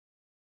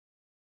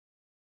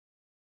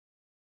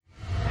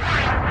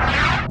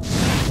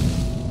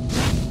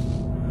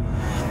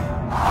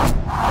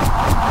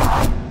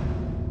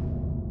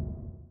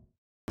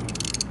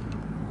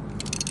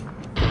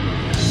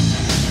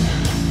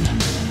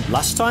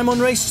time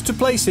on Races to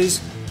Places,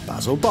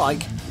 Basil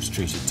Bike was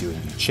treated to a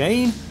new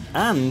chain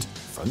and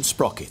front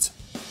sprocket.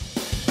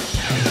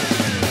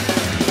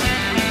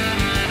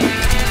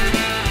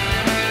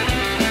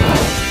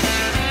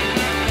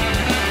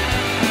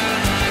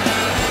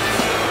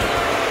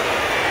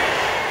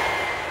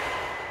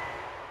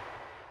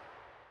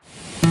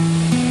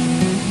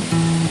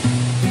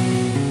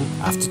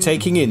 After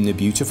taking in the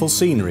beautiful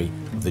scenery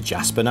of the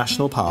Jasper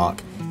National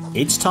Park,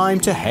 it's time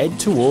to head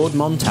toward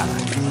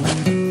Montana.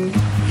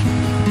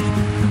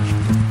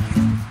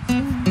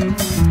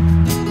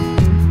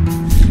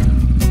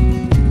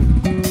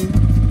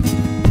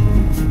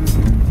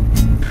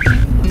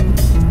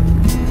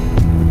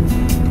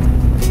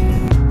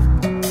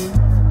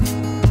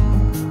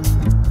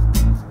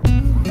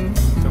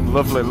 Some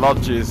lovely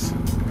lodges.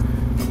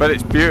 I bet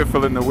it's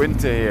beautiful in the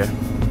winter here,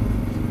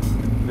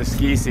 the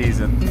ski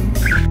season.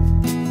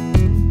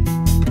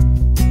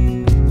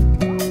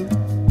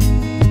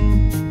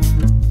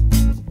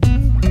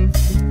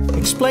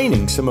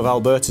 Explaining some of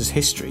Alberta's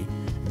history,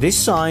 this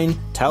sign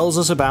tells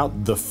us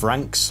about the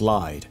Frank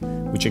Slide,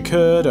 which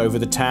occurred over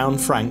the town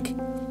Frank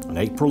on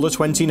April the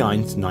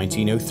 29th,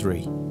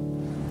 1903.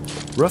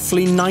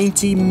 Roughly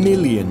 90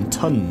 million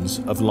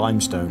tonnes of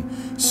limestone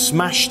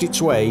smashed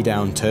its way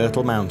down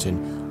Turtle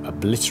Mountain,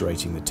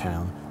 obliterating the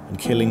town and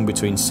killing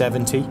between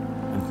 70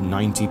 and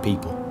 90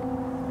 people.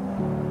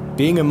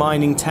 Being a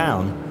mining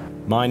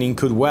town, mining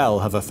could well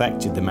have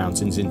affected the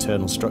mountain's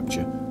internal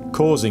structure,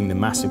 causing the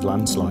massive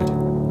landslide.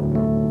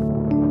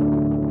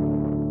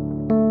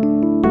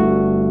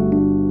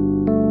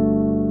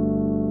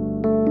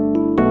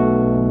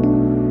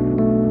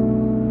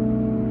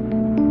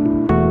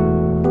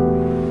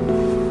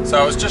 So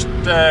I was just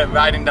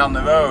riding down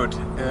the road,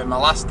 my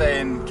last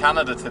day in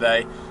Canada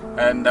today,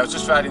 and I was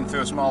just riding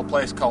through a small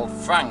place called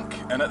Frank,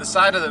 and at the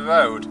side of the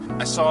road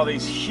I saw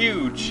these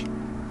huge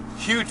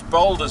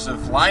boulders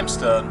of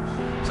limestone.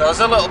 So I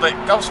was a little bit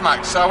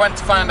gobsmacked, so I went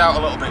to find out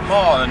a little bit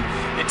more, and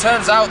it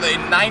turns out that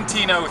in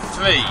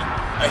 1903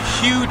 a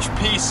huge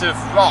piece of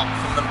rock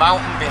from the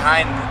mountain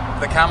behind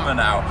the camera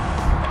now,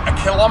 1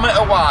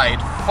 kilometre wide,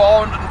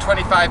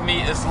 425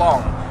 metres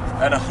long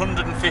and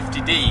 150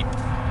 deep,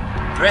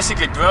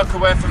 basically broke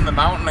away from the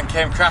mountain and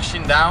came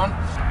crashing down,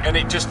 and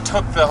it just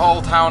took the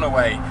whole town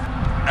away.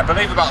 I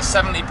believe about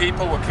 70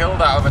 people were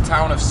killed out of a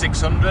town of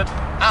 600.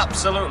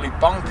 Absolutely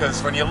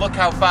bonkers when you look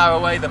how far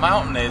away the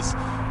mountain is,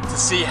 to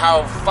see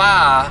how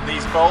far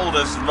these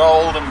boulders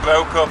rolled and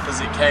broke up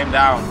as it came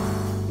down.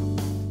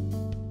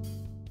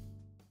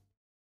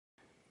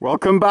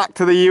 Welcome back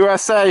to the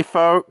USA,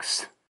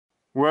 folks.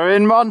 We're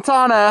in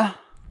Montana.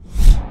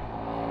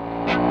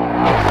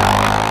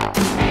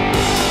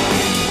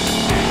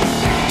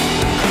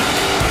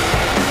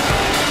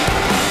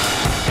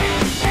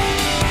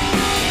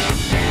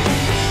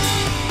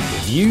 The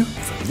view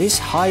from this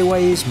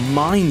highway is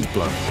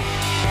mind-blowing.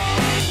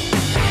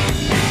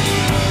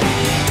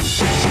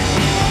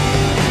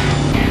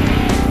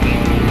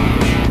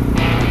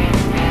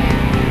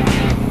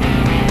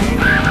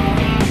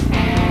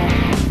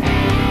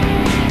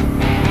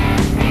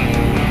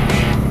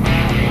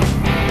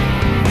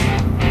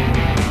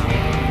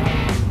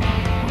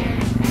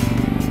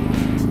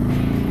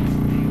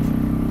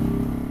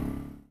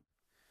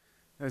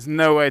 There's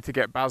no way to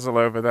get Basil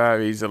over there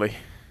easily.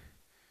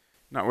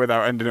 Not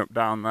without ending up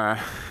down there.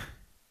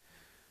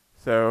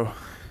 So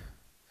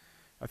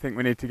I think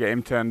we need to get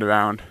him turned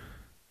around.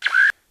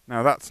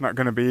 Now that's not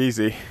going to be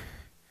easy,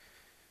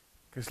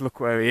 because look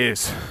where he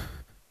is.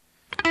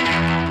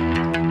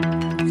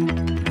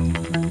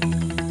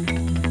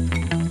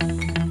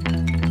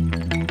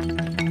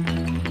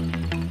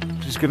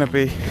 Just going to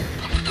be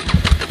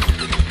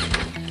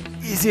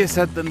easier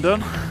said than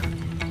done.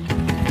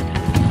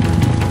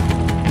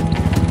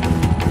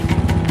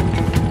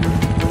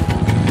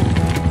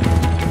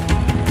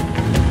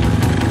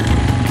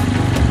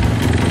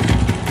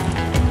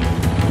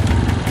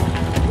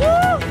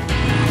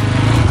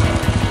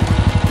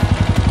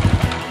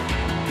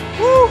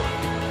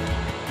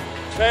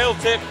 Trail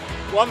tip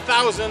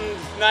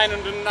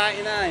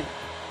 1,999.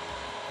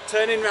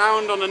 Turning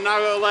round on a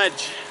narrow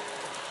ledge.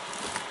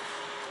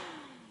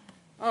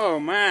 Oh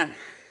man.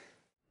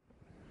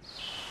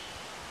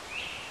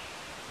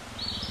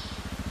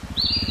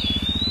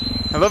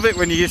 I love it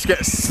when you just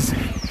get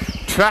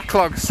track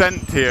logs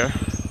sent to you.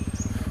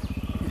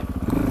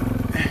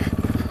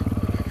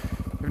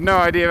 You've no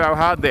idea how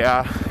hard they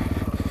are.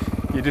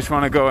 You just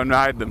want to go and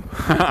ride them.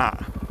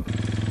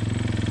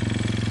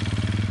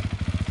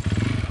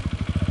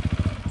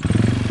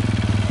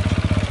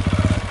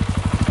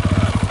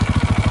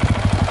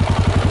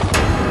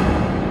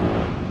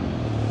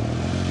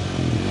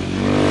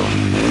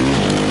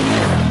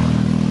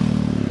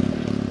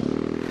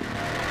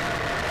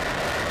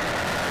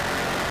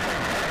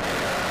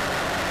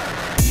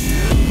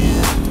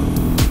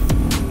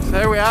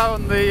 Here we are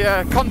on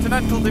the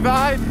Continental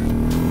Divide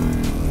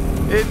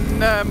in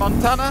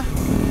Montana.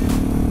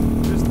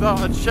 Just thought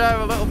I'd share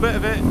a little bit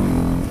of it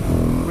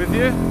with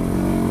you.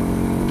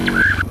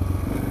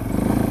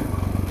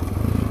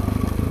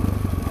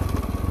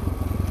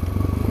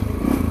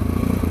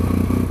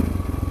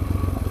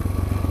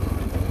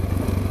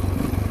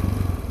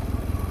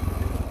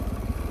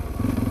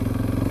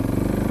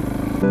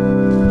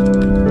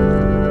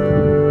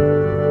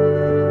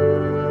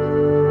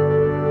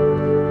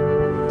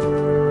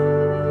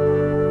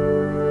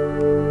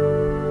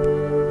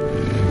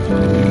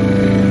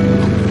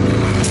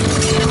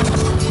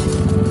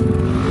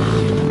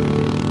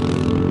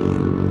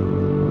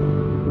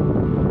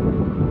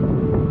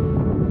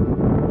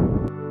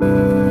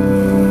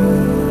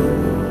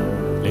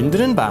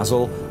 Lyndon and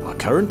Basil are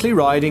currently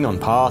riding on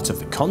part of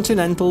the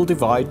Continental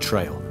Divide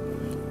Trail,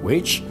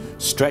 which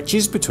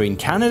stretches between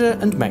Canada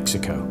and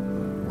Mexico,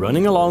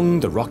 running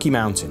along the Rocky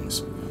Mountains,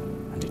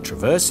 and it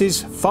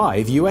traverses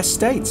 5 US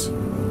states.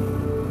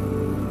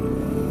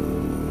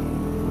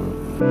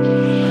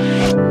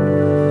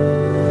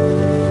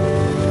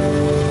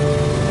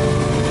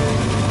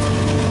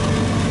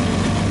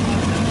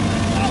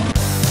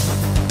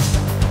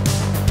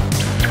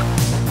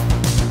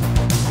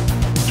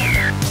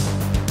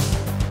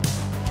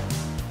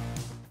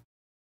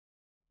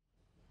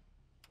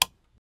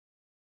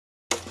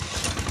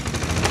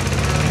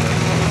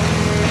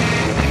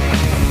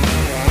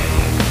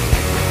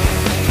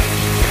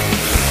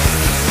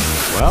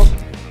 Well,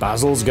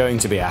 Basil's going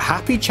to be a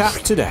happy chap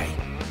today.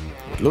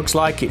 It looks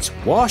like it's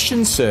wash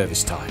and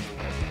service time.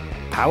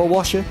 Power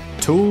washer,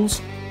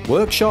 tools,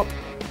 workshop,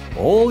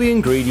 all the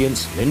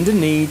ingredients Lyndon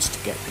needs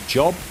to get the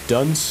job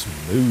done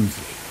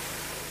smoothly.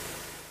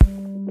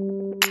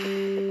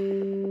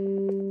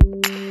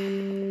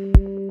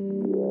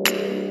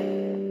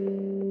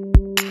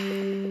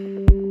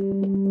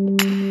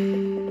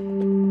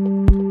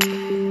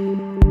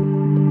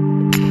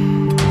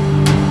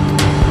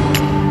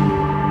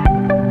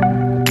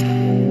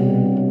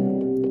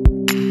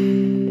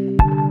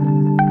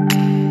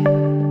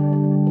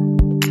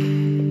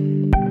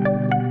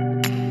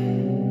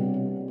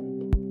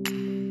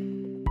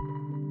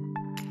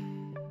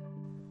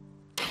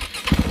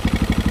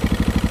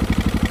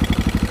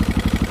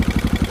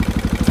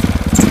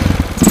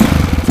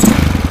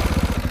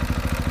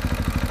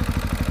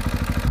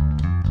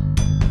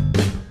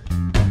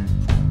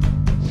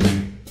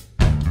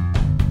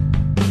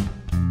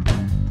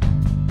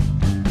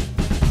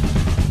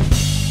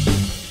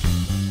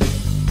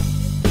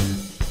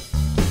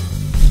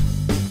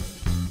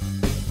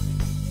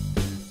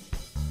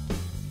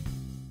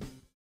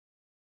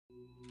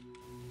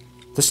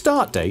 The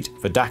start date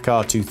for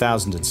Dakar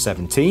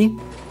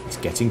 2017 is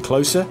getting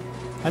closer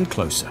and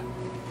closer,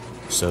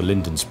 so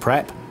Lyndon's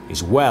prep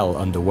is well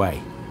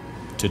underway.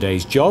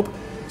 Today's job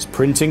is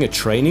printing a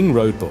training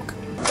roadbook.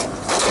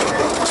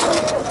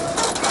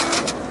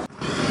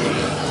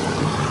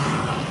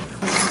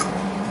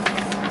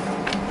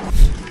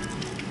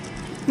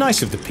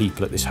 Nice of the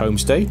people at this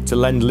homestay to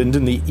lend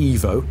Lyndon the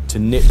Evo to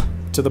nip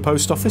to the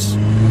post office.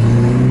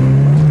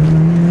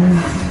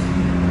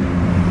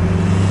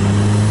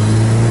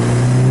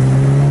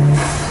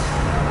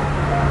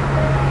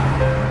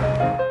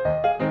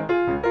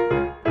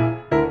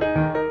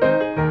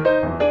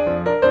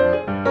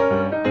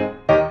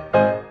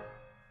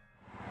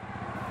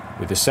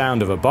 With the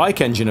sound of a bike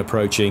engine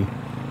approaching,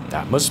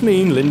 that must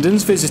mean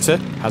Lyndon's visitor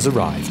has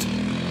arrived.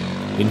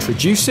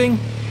 Introducing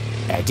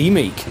Eddie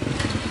Meek.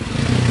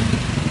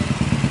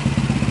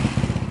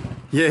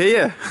 You're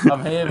here?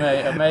 I'm here,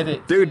 mate. I made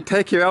it. Dude,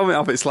 take your helmet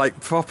off, it's like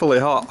properly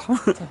hot.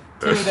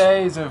 2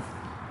 days of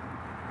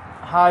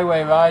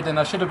highway riding.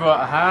 I should have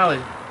brought a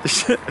Harley.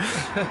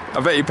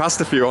 I bet you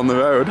passed a few on the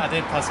road. I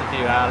did pass a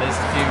few Harleys,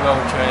 a few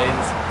road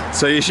trains.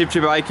 So you shipped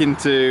your bike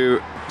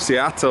into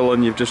Seattle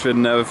and you've just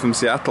ridden over from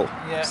Seattle.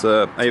 Yeah.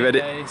 So are you 2 ready?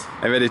 days.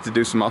 Are you ready to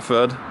do some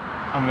off-road?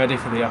 I'm ready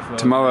for the off-road.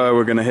 Tomorrow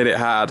we're going to hit it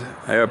hard.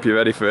 I hope you're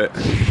ready for it.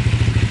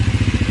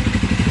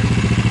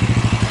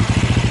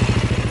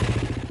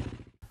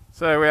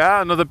 So we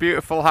are, another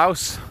beautiful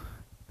house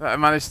that I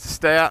managed to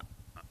stay at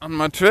on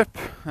my trip,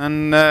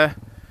 and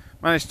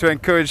managed to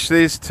encourage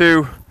these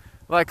two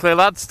likely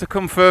lads to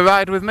come for a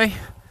ride with me.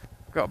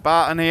 Got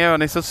Barton here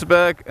on his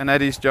Husserberg, and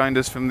Eddie's joined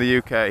us from the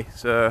UK.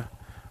 So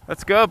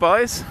let's go,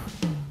 boys.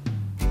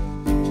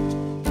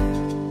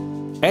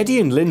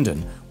 Eddie and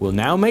Lyndon will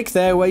now make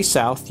their way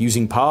south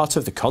using part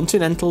of the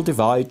Continental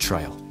Divide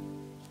Trail.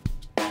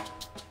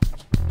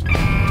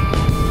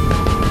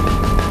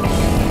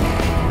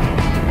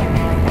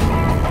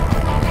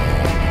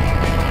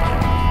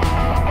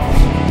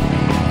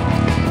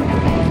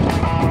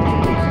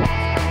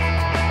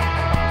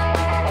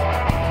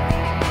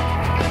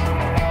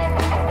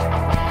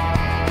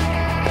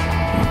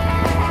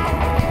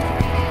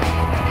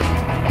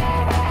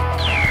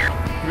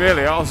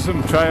 Really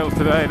awesome trail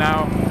today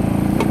now.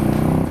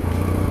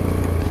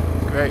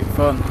 Great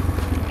fun.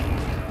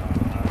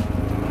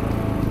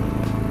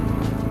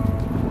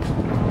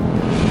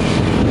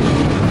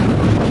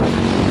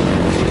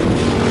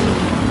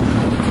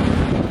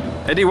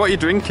 Eddie, what are you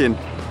drinking?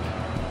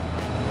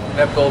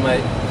 Red Bull, mate.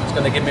 It's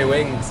going to give me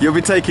wings. You'll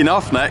be taking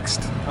off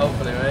next.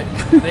 Hopefully, mate.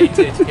 Need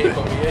to keep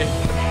up with you.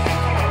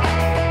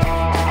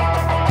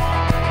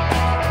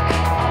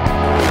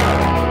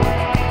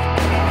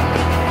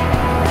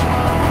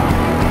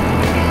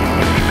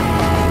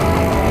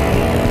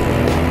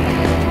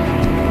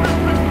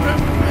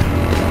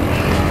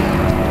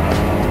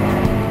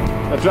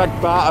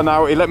 Dragged Barton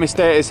out, he let me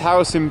stay at his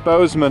house in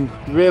Bozeman.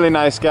 Really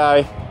nice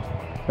guy.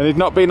 And he'd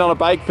not been on a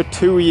bike for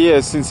 2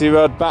 years since he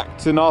rode back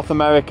to North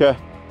America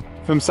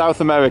from South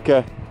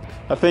America.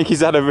 I think he's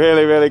had a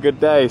really good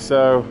day,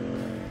 so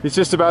he's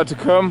just about to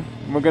come.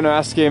 We're going to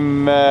ask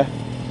him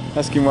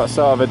what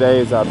sort of a day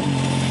he's had.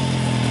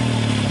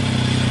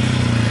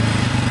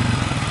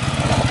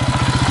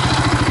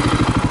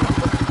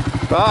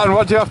 Barton,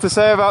 what do you have to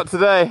say about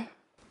today?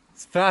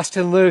 It's fast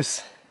and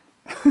loose.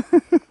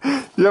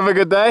 You have a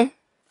good day?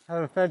 I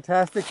had a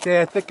fantastic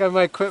day. I think I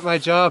might quit my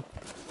job.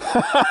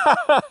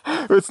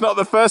 It's not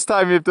the first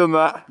time you've done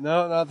that.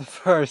 No, not the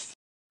first.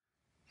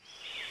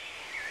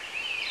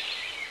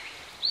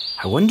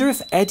 I wonder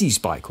if Eddie's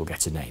bike will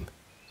get a name.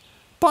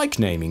 Bike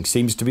naming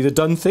seems to be the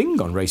done thing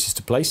on Races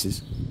to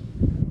Places.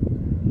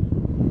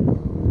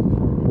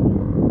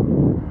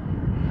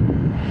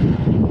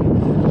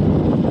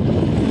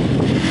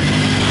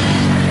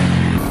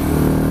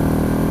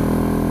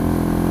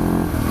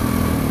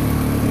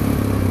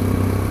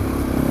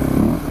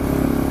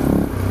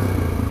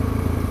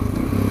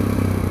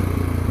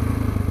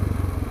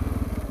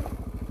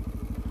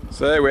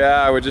 So there we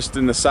are, we're just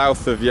in the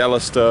south of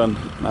Yellowstone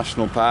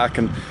National Park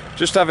and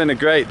just having a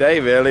great day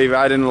really,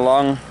 riding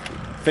along,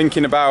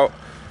 thinking about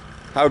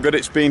how good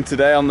it's been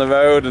today on the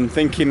road and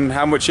thinking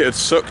how much it would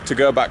suck to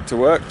go back to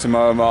work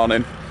tomorrow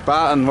morning.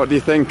 Barton, what do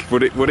you think?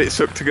 Would it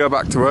suck to go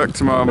back to work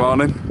tomorrow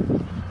morning?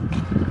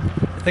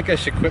 I think I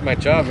should quit my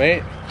job,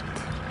 mate.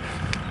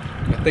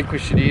 I think we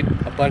should eat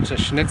a bunch of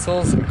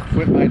schnitzels and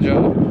quit my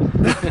job.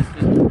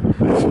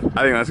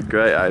 I think that's a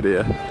great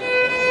idea.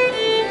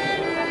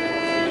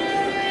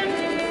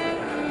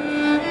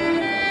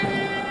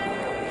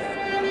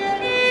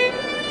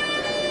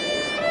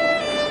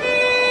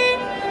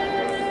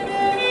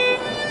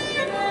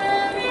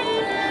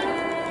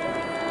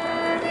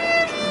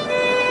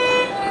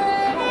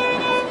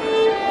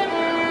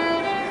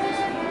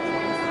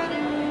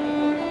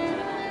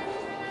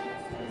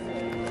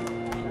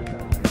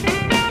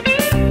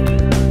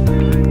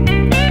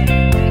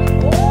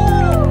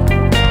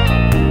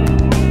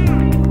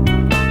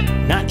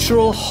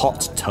 Natural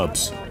hot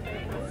tubs.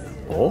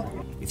 Or,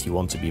 if you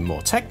want to be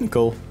more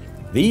technical,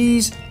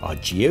 these are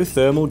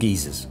geothermal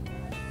geysers,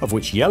 of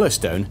which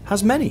Yellowstone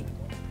has many,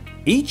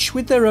 each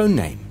with their own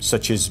name,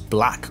 such as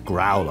Black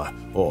Growler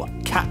or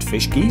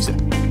Catfish Geyser.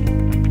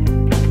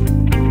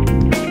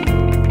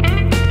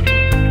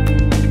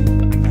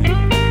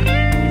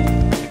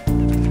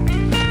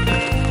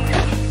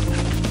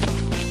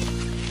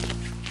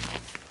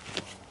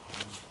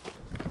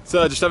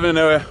 So just having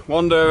a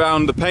wander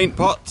around the paint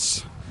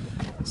pots.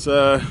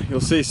 So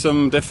you'll see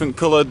some different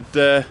coloured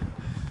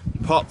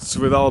pots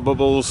with all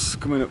bubbles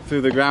coming up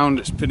through the ground.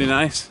 It's pretty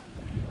nice.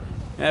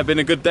 Yeah, been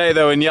a good day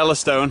though in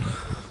Yellowstone.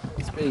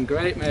 It's been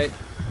great, mate.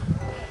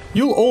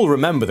 You'll all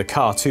remember the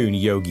cartoon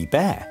Yogi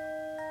Bear.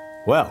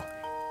 Well,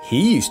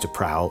 he used to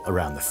prowl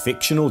around the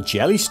fictional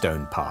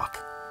Jellystone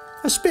Park,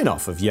 a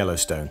spin-off of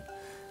Yellowstone,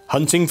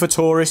 hunting for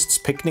tourists'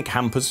 picnic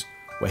hampers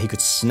where he could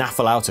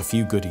snaffle out a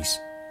few goodies.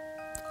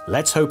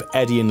 Let's hope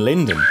Eddie and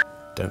Lyndon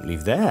don't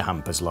leave their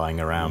hampers lying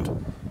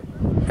around.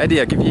 Eddie,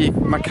 I give you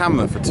my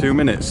camera for 2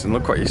 minutes and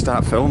look what you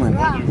start filming.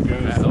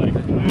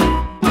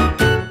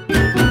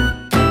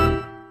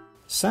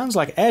 Sounds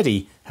like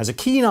Eddie has a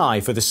keen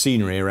eye for the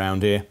scenery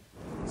around here.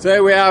 So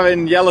here we are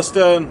in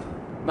Yellowstone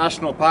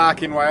National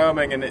Park in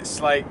Wyoming and it's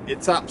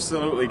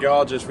absolutely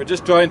gorgeous. We're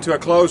just drawing to a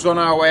close on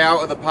our way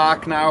out of the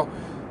park now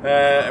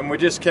and we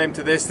just came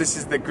to this. This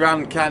is the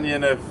Grand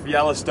Canyon of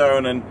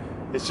Yellowstone and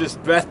it's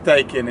just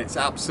breathtaking. It's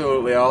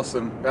absolutely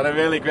awesome. We had a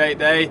really great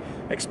day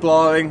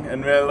exploring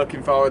and really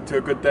looking forward to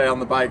a good day on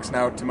the bikes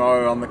now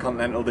tomorrow on the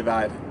Continental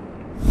Divide.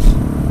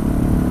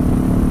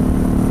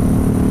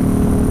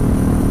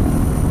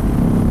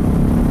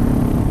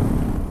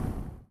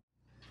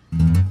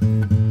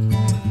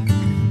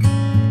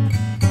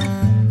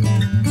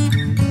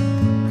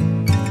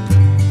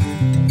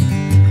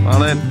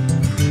 Morning.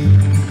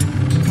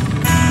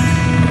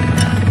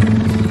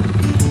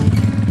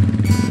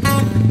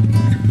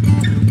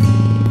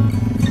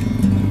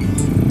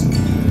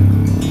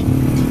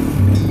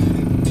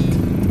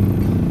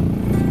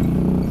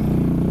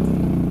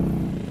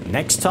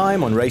 Next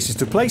time on Races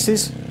to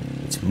Places,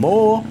 it's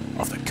more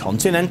of the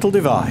Continental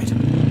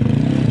Divide.